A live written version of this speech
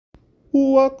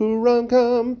Walk around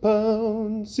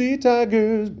compound, see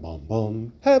tigers, bum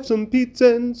bum. Have some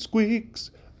pizza and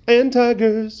squeaks and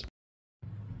tigers.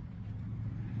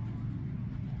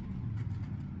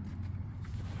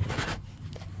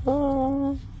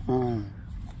 Oh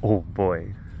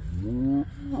boy.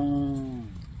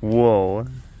 Whoa.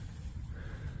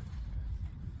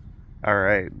 All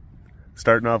right.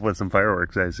 Starting off with some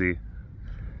fireworks, I see.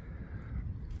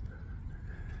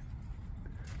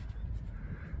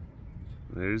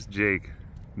 There's Jake.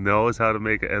 Knows how to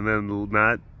make it. And then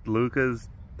not Luca's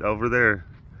over there.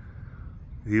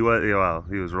 He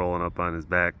was rolling up on his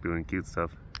back doing cute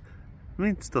stuff. I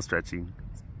mean, still stretching.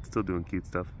 Still doing cute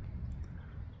stuff.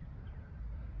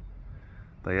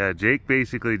 But yeah, Jake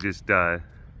basically just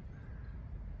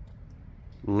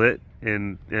lit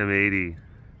in M80.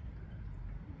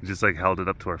 Just like held it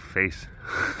up to our face.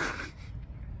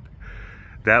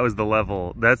 That was the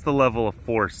level, that's the level of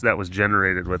force that was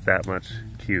generated with that much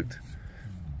cute.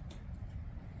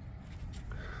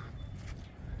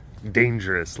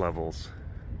 Dangerous levels.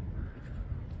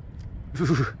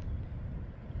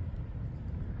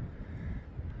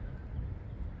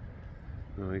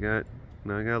 Now I got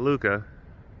Luca.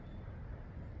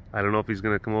 I don't know if he's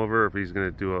gonna come over or if he's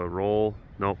gonna do a roll.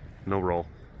 Nope, no roll.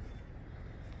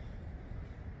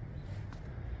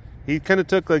 He kind of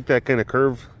took like that kind of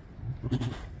curve.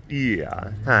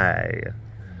 Yeah, hi.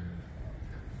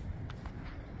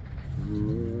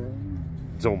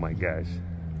 Oh my gosh.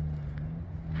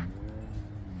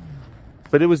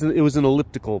 But it was an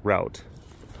elliptical route.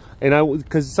 And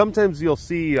because sometimes you'll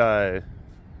see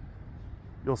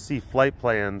flight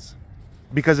plans,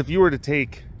 because if you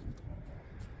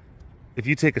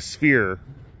take a sphere,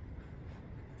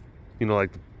 you know,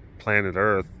 like the planet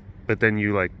Earth, but then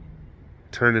you like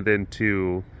turn it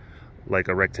into like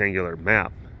a rectangular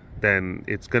map, then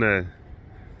it's going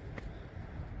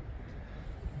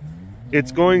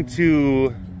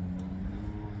to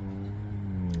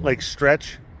like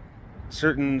stretch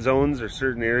certain zones or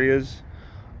certain areas.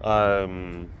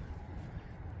 And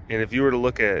if you were to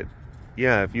look at,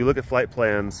 if you look at flight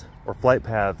plans or flight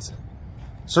paths,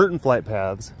 certain flight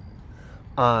paths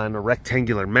on a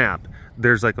rectangular map,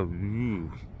 there's like a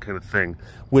kind of thing,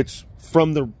 which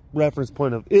from the reference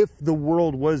point of, if the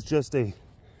world was just a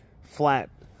flat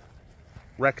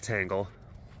rectangle,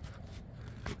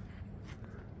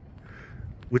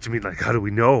 which I mean, like, how do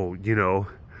we know, you know,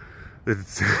 that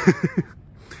it's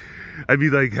I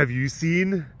mean, like, have you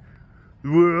seen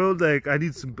the world? Like,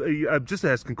 I'm just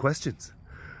asking questions.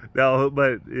 No,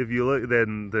 but if you look,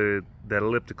 then that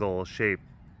elliptical shape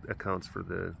accounts for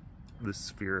the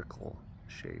spherical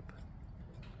shape.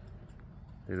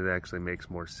 And it actually makes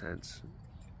more sense.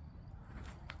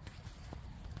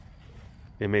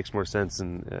 It makes more sense,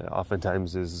 and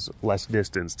oftentimes is less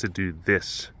distance to do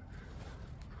this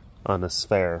on a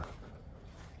sphere.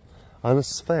 On a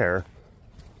sphere.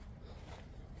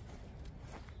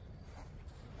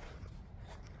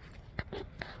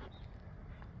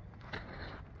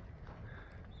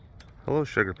 Hello,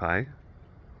 sugar pie.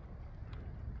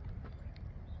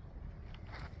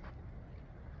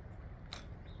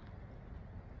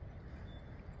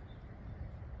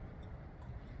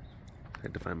 I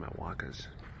had to find my wakas.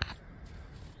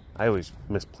 I always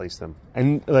misplace them.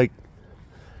 And, like,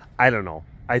 I don't know.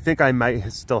 I think I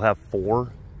might still have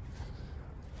 4.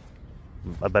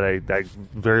 But I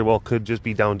very well could just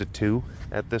be down to 2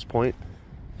 at this point.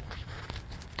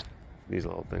 These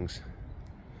little things.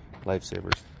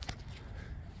 Lifesavers.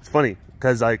 It's funny,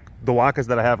 because, like, the wakas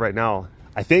that I have right now,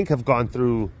 I think have gone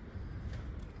through,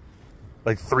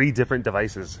 like, 3 different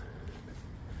devices.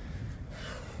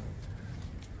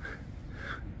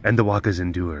 And the wakas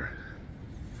endure.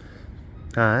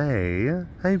 Hi.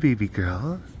 Hi, baby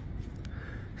girl.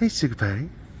 Hey, sugar pie.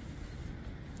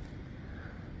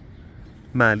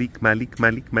 Malik. Yeah.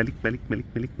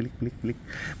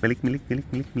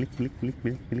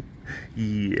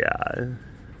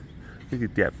 Look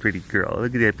at that pretty girl.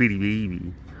 Look at that pretty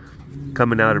baby.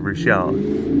 Coming out of her shell.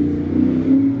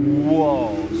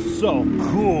 Whoa, so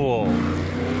cool.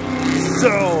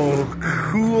 So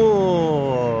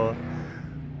cool.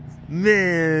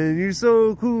 Man, you're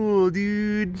so cool,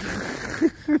 dude.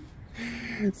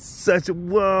 Such a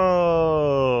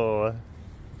whoa.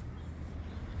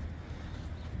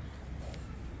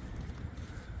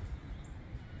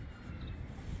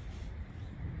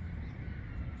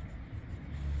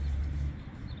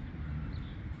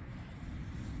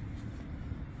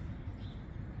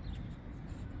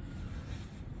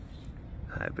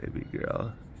 Hi, baby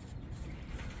girl.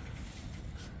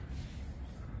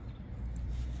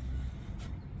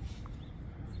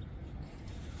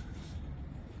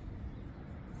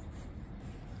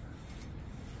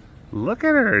 Look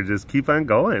at her, just keep on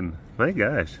going. My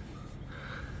gosh.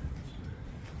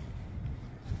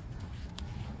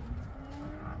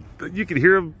 You can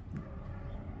hear them.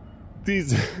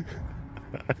 These.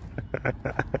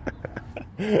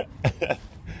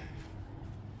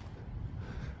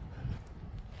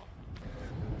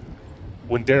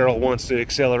 When Daryl wants to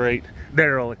accelerate,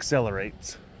 Daryl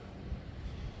accelerates.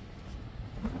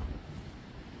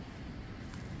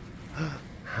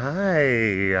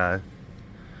 Hi.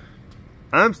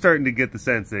 I'm starting to get the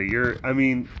sense that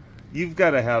you've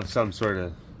got to have some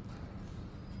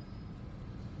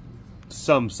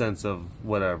sense of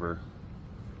whatever,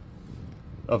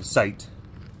 of sight.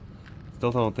 I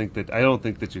don't think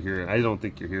that you're hearing. I don't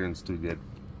think you're hearing too good.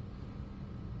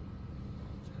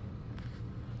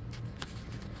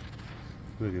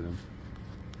 Look at him.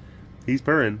 He's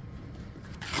purring.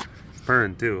 He's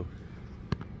purring too.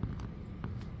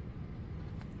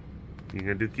 You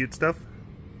gonna do cute stuff?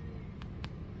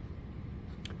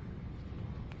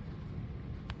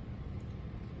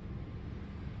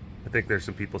 I think there's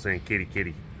some people saying kitty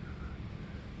kitty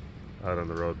out on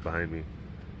the road behind me.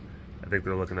 I think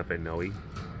they're looking up at Noe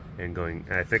and going,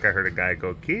 I think I heard a guy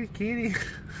go, kitty kitty.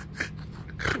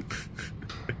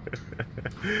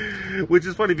 Which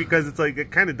is funny because it's like,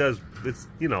 it kind of does, it's,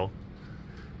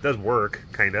 does work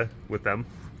kind of with them.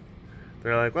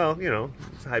 They're like, well,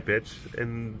 it's high pitch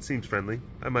and seems friendly.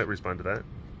 I might respond to that.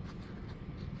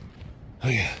 Oh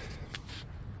yeah.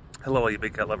 Hello all you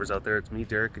big cat lovers out there, it's me,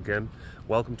 Derek, again.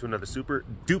 Welcome to another super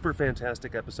duper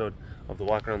fantastic episode of the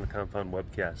Walk Around the Compound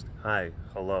webcast. Hi,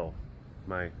 hello.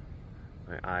 My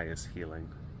eye is healing.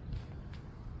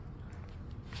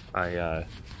 I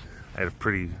had a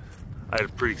pretty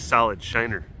solid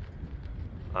shiner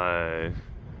from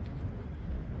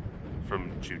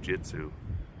jiu-jitsu.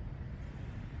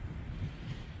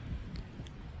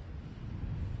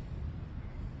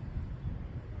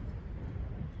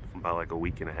 About like a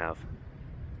week and a half,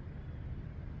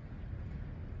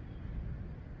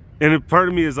 and part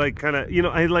of me is like kind of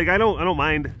I don't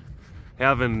mind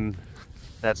having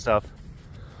that stuff,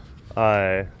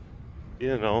 battle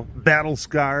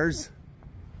scars,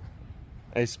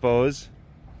 I suppose.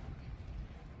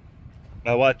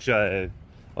 I watch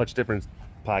different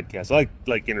podcasts. I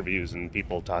like interviews and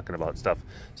people talking about stuff,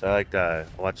 so I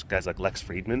watch guys like Lex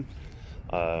Friedman.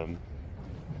 I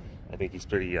think he's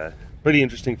pretty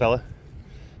interesting fella.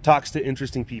 Talks to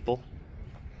interesting people.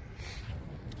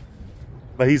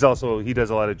 But he does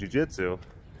a lot of jiu-jitsu.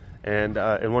 And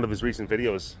in one of his recent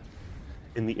videos,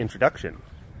 in the introduction,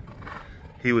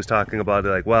 he was talking about it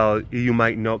like, well, you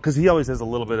might know, because he always has a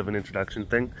little bit of an introduction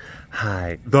thing.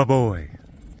 Hi, the boy.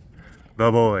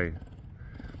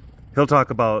 He'll talk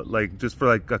about, like, just for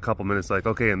like a couple minutes, like,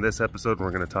 okay, in this episode we're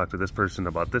going to talk to this person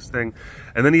about this thing,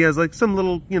 and then he has like some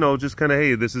little, just kind of,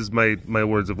 hey, this is my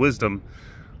words of wisdom,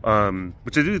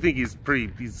 which I do think he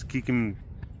can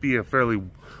be a fairly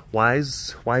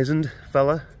wizened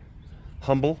fella,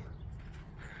 humble,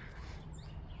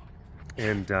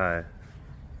 and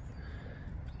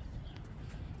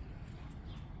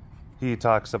he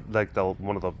talks like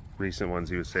one of the recent ones.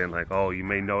 He was saying like, oh, you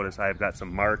may notice I've got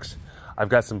some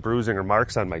bruising or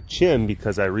marks on my chin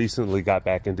because I recently got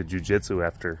back into jiu-jitsu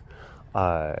after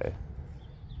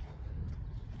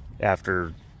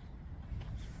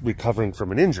recovering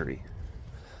from an injury.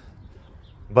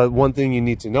 But one thing you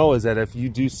need to know is that if you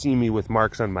do see me with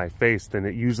marks on my face, then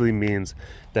it usually means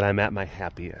that I'm at my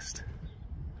happiest.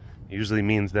 It usually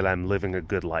means that I'm living a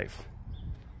good life.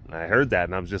 And I heard that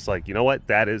and I was just like, you know what?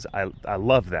 I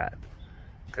love that,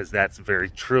 because that's very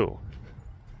true.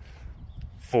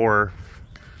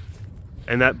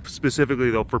 And that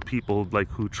specifically though for people like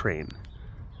who train,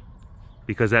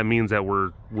 because that means that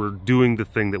we're doing the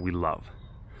thing that we love,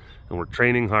 and we're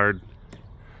training hard,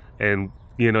 and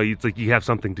it's like you have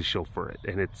something to show for it,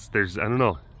 and I don't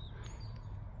know,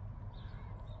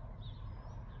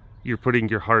 you're putting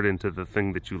your heart into the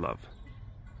thing that you love.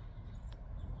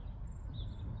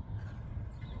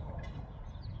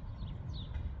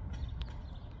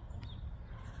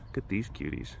 Look at these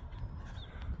cuties.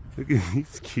 Look at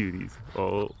these cuties.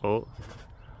 Oh.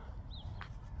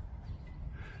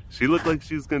 She looked like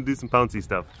she was going to do some pouncy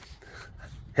stuff.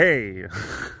 Hey.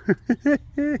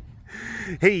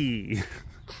 Hey.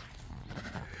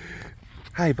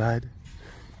 Hi, bud.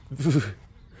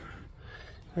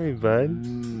 Hey,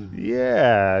 bud.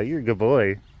 Yeah, you're a good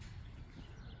boy.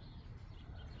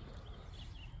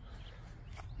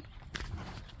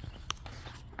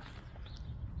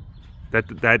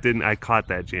 That didn't, I caught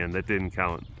that, Jan. That didn't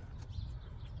count.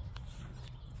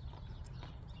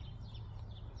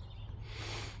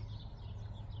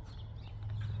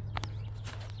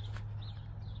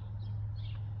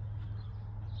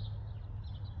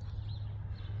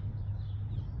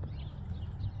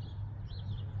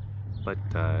 But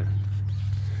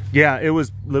yeah, it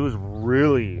was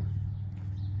really,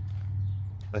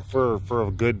 like, for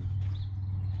a good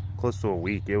close to a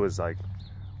week, it was like,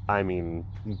 I mean,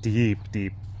 deep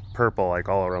purple, like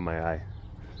all around my eye.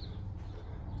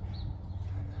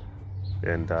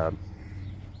 And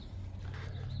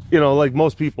you know, like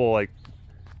most people, like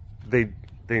they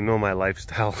know my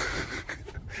lifestyle.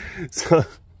 So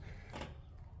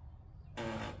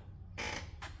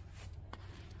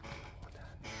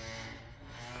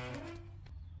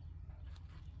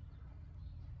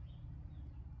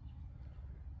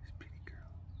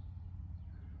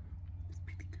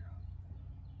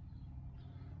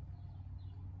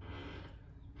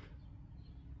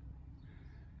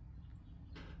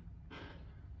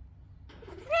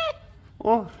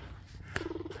oh,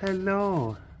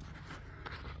 hello.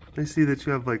 I see that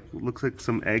you have, like, looks like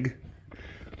some egg.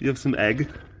 You have some egg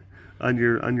on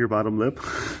your bottom lip.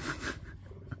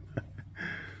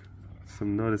 So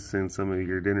I'm noticing some of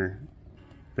your dinner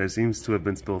that seems to have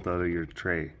been spilled out of your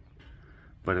tray,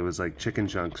 but it was like chicken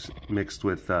chunks mixed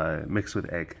with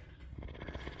egg.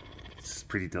 It's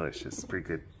pretty delicious. Pretty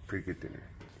good dinner.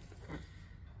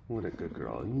 What a good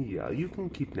girl. Yeah, you can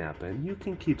keep napping. You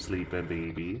can keep sleeping,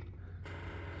 baby.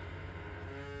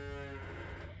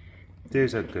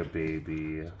 There's a good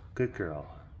baby. Good girl.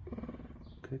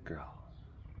 Good girl.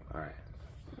 All right.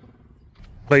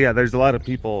 But yeah, there's a lot of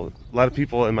people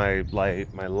in my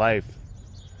life,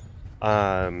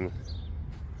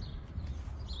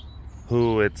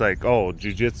 who it's like, oh,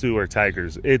 jiu-jitsu or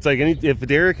tigers. It's like if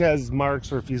Derek has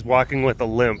marks, or if he's walking with a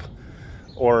limp,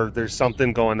 or there's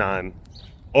something going on.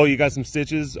 Oh, you got some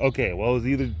stitches? Okay, well,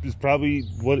 it's probably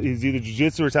either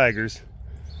jiu-jitsu or tigers.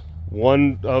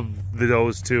 One of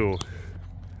those two.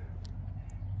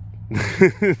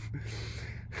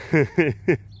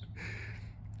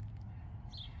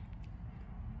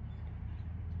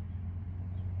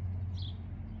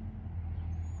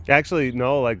 Actually,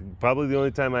 no, like probably the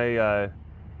only time I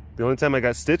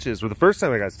got stitches, or the first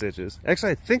time I got stitches.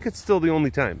 Actually, I think it's still the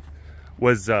only time.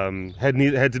 Was had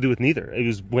to do with neither. It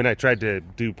was when I tried to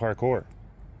do parkour,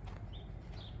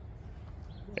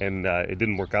 and it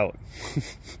didn't work out.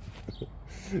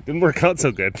 It didn't work out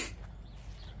so good.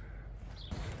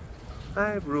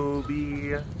 Hi,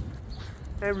 Ruby.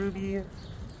 Hi, Ruby.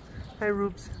 Hi,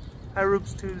 Rubes. Hi,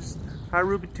 Rubes twos. Hi,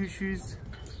 Ruby two shoes.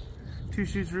 Two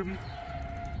shoes, Ruby.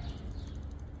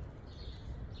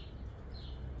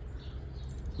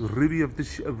 Ruby of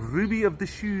the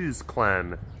Shoes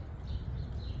clan.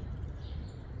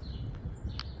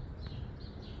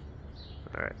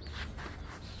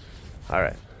 All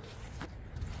right.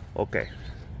 Okay.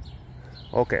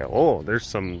 Oh,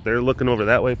 they're looking over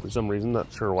that way for some reason.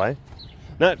 Not sure why.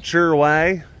 Not sure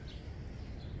why.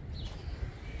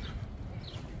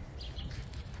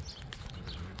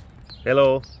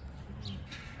 Hello.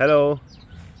 Hello.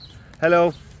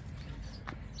 Hello.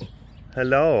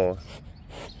 Hello.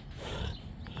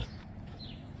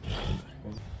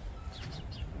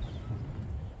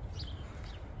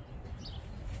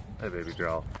 Hi, baby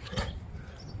girl.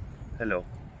 Hello.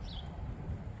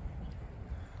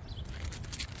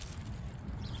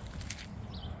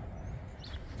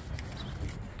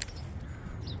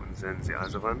 Wann sind Sie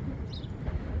also wann?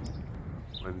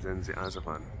 Wann sind Sie also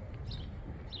wann?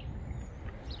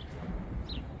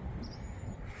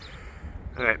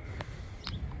 Alright.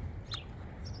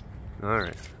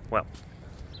 Alright. Well,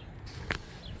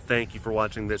 thank you for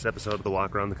watching this episode of the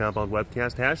Walk Around the Compound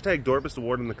webcast. Hashtag Dorpus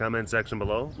Award in the comment section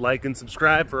below. Like and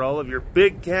subscribe for all of your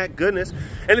big cat goodness.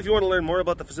 And if you want to learn more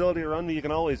about the facility around me, you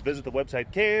can always visit the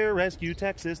website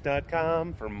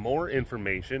carerescuetexas.com for more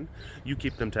information. You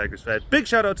keep them tigers fed. Big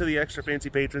shout out to the extra fancy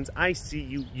patrons. I see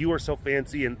you. You are so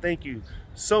fancy, and thank you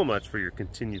so much for your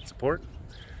continued support.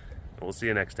 And we'll see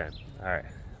you next time. All right.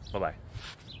 Bye-bye.